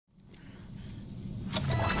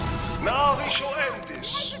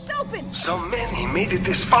this. It's open. So many made it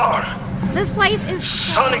this far. This place is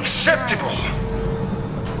So unacceptable.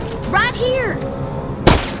 right here.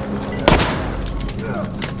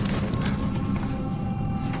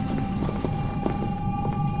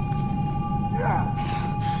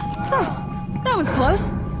 That was close.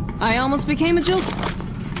 I almost became a Jules.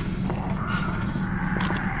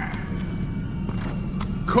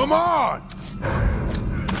 Come on!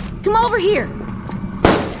 Come over here.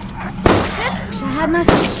 This wish I had my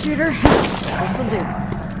six shooter. This'll do.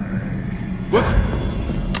 Let's...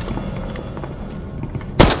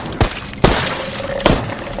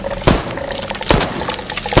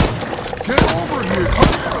 Get over here!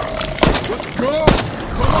 Let's go!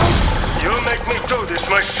 Come on! You make me do this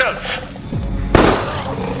myself.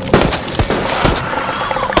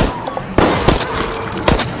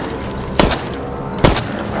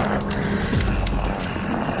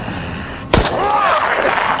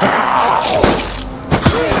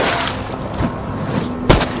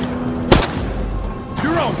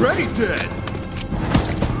 You're already dead!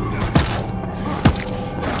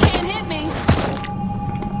 Can't hit me.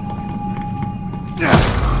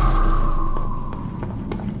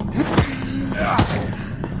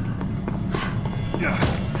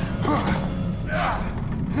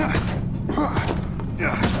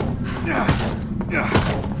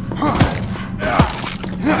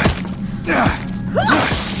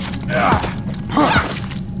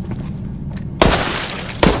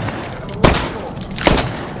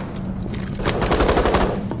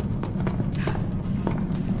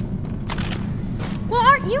 Well,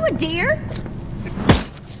 aren't you a deer?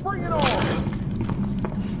 Bring it on!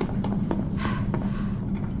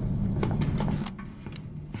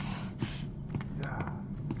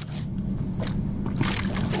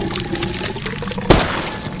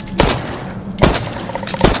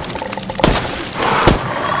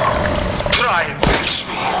 Try and face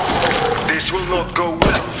me. This will not go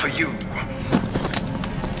well for you.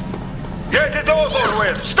 Get it over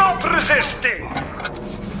with! Stop resisting!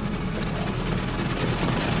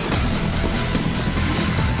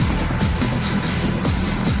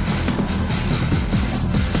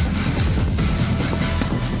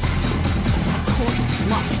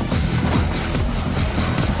 Locked.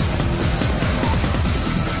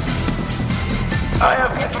 I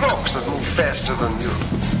have hit rocks that move faster than you.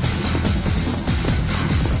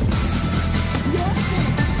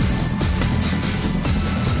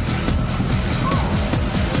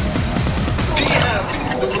 Be happy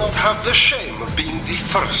you do not have the shame of being the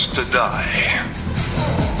first to die.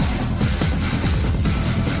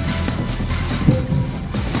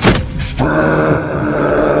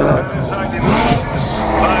 Parasite in horses,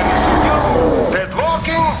 virus in you, dead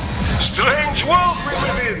walking, strange world we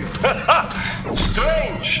live in.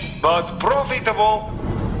 Strange, but profitable.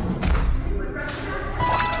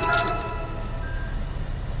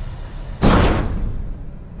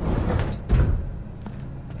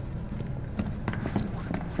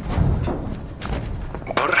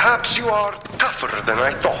 Perhaps you are tougher than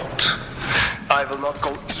I thought. I will not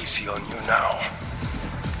go easy on you now.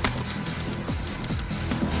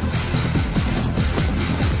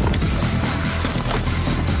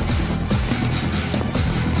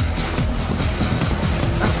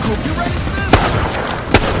 Hope you're ready for this!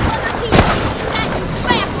 Other team, that you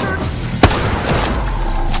bastard!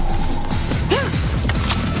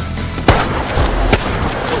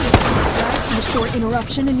 A short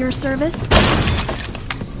interruption in your service.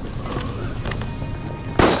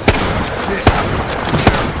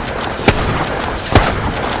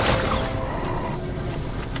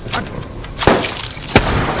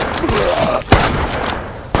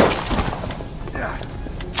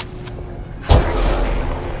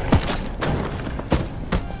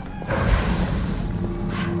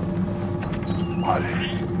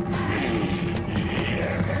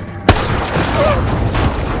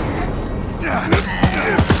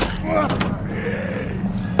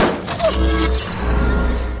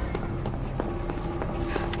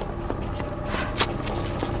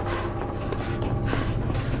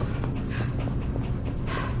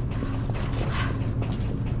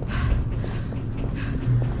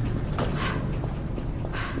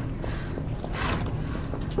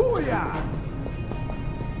 Booyah!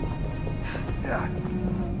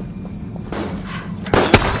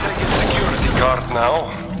 Taking security guard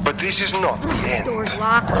now, but this is not the end. Door's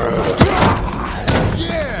locked.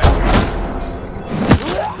 Yeah!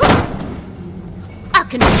 I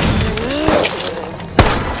can.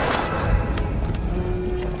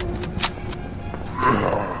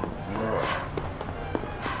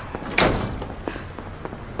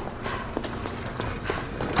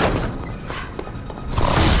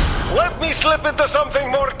 Let me slip into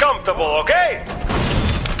something more comfortable, okay?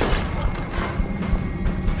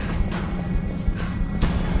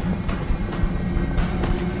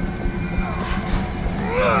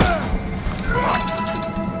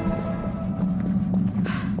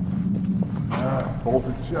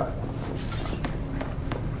 Bolted shut.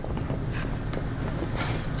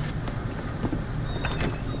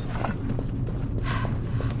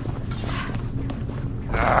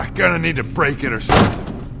 Gonna need to break it or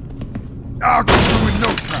something. I'll go through in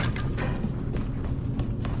no time.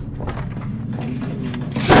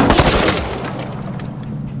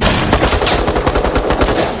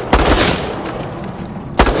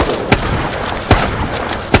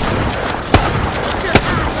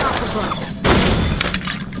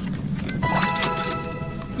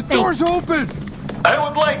 The door's open! I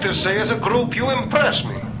would like to say as a group you impress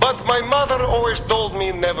me, but my mother always told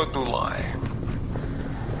me never to lie.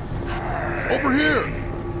 Over here!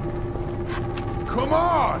 Come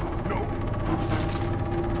on! No.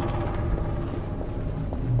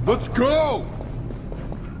 Let's go!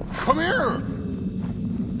 Come here!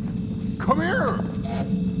 Come here!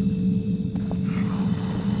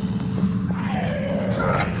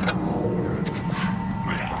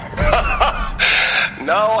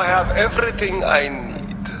 Now I have everything I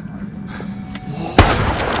need.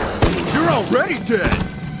 You're already dead!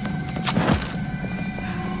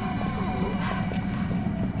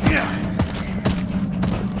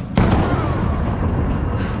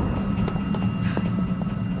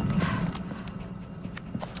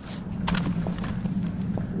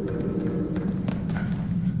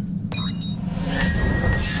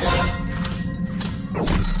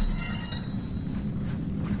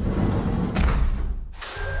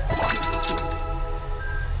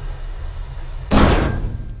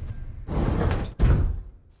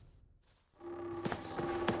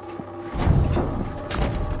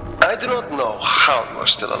 I do not know how you are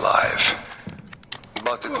still alive,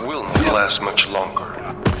 but it will not last much longer.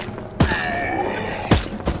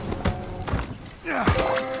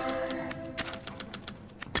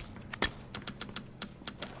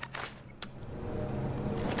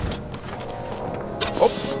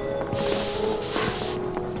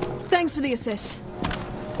 Thanks for the assist.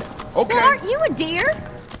 Okay. Well, aren't you a deer?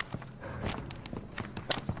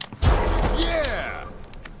 Yeah!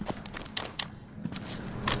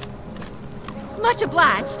 Much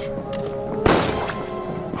obliged. You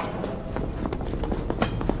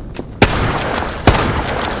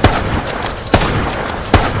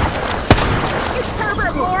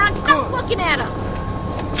pervert moron, stop looking at us!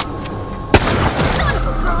 Son of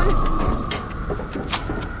a gun!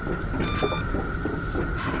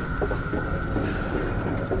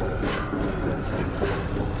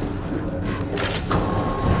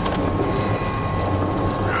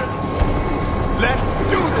 Let's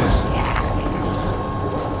do this!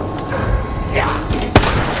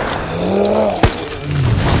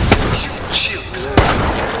 Shield,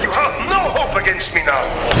 you have no hope against me now.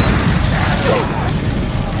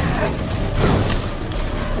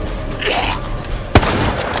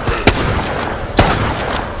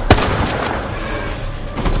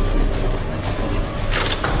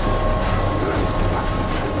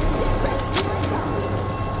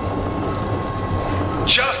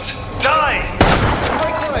 Just die!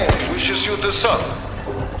 My client wishes you to suffer.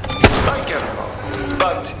 I get along,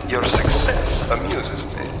 but your success amuses me.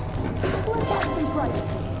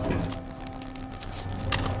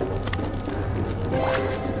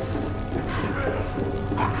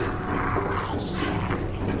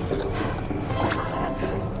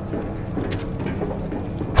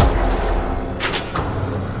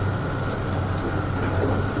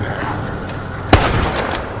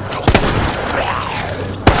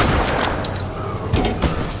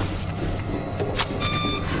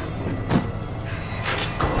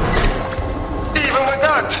 Even with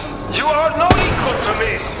that, you are no equal to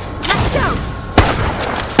me. Let's go!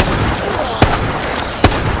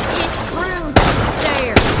 It's rude to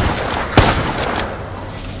stare.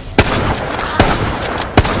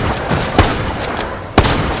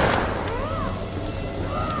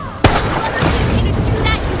 You didn't do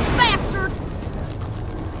that, you bastard!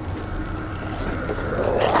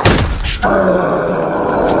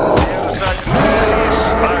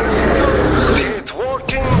 It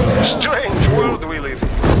working, strange world we live in.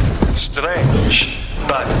 Strange,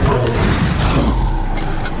 but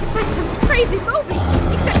It's like some crazy movie,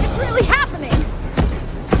 except it's really happening.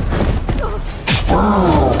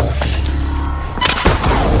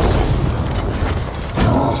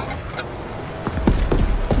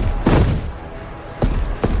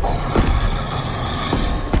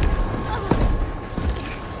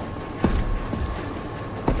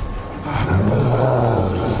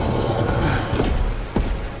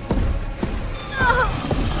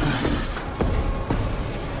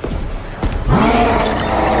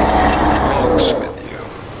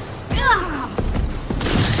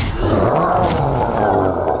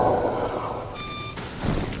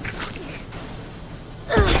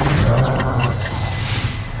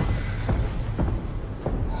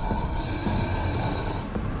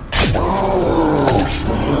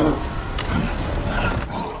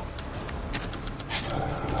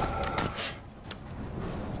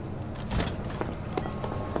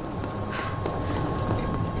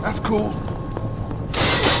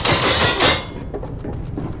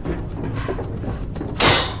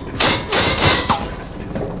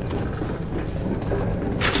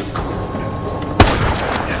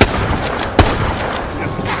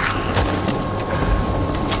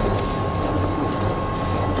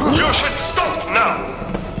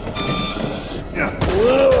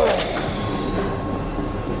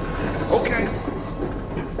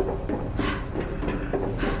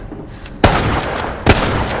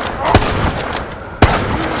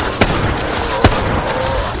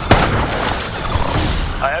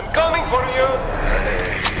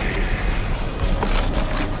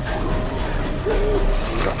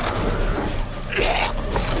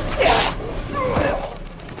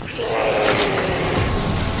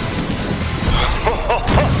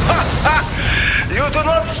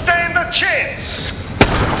 stand a chance!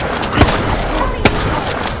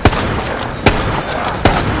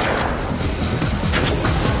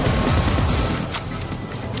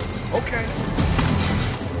 Okay.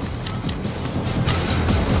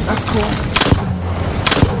 That's cool.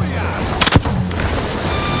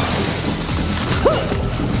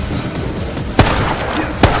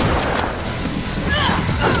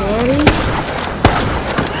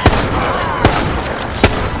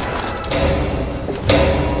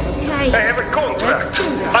 I have a contract.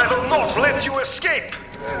 I will not let you escape.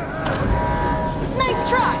 Nice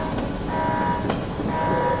try.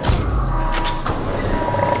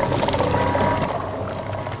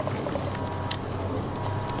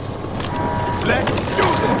 Let's do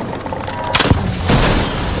this.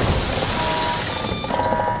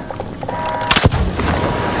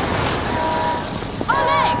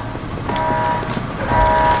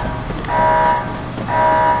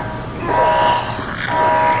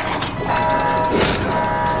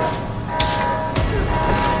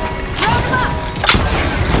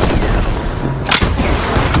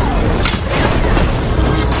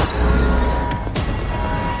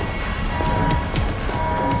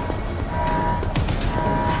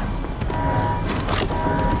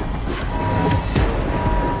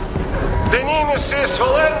 Nemesis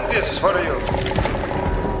will end this for you.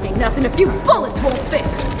 Ain't nothing a few bullets won't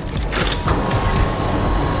fix.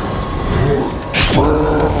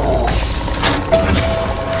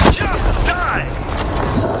 Just die!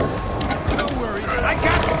 No worries. I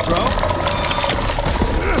got you, bro.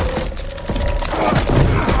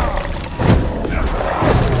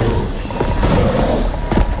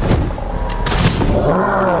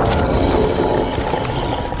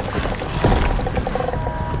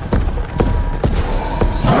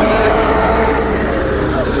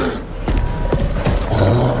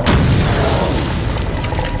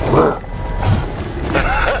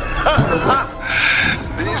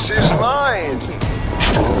 This is mine.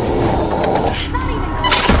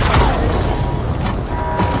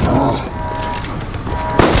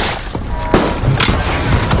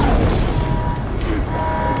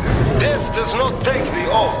 Death does not take the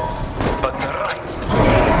old, but the right.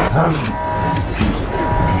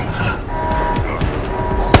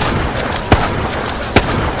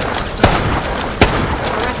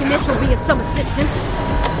 I reckon this will be of some assistance.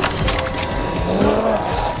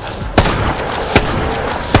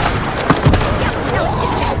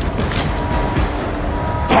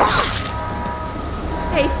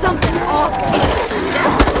 Hey, something awful.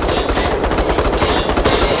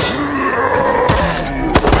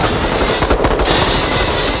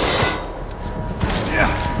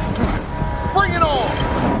 Bring it on!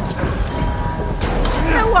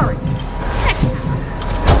 No worries. Next time.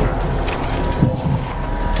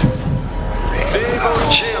 Big old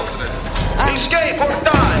children. Escape or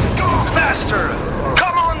die. Go faster.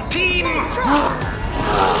 Come on, team.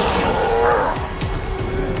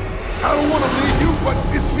 I don't want to leave you, but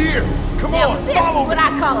it's here. Come Now on, this follow is what me.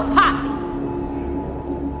 I call a posse.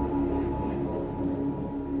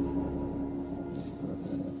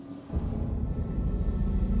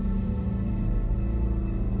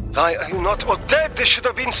 Why are you not all dead? This should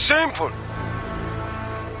have been simple.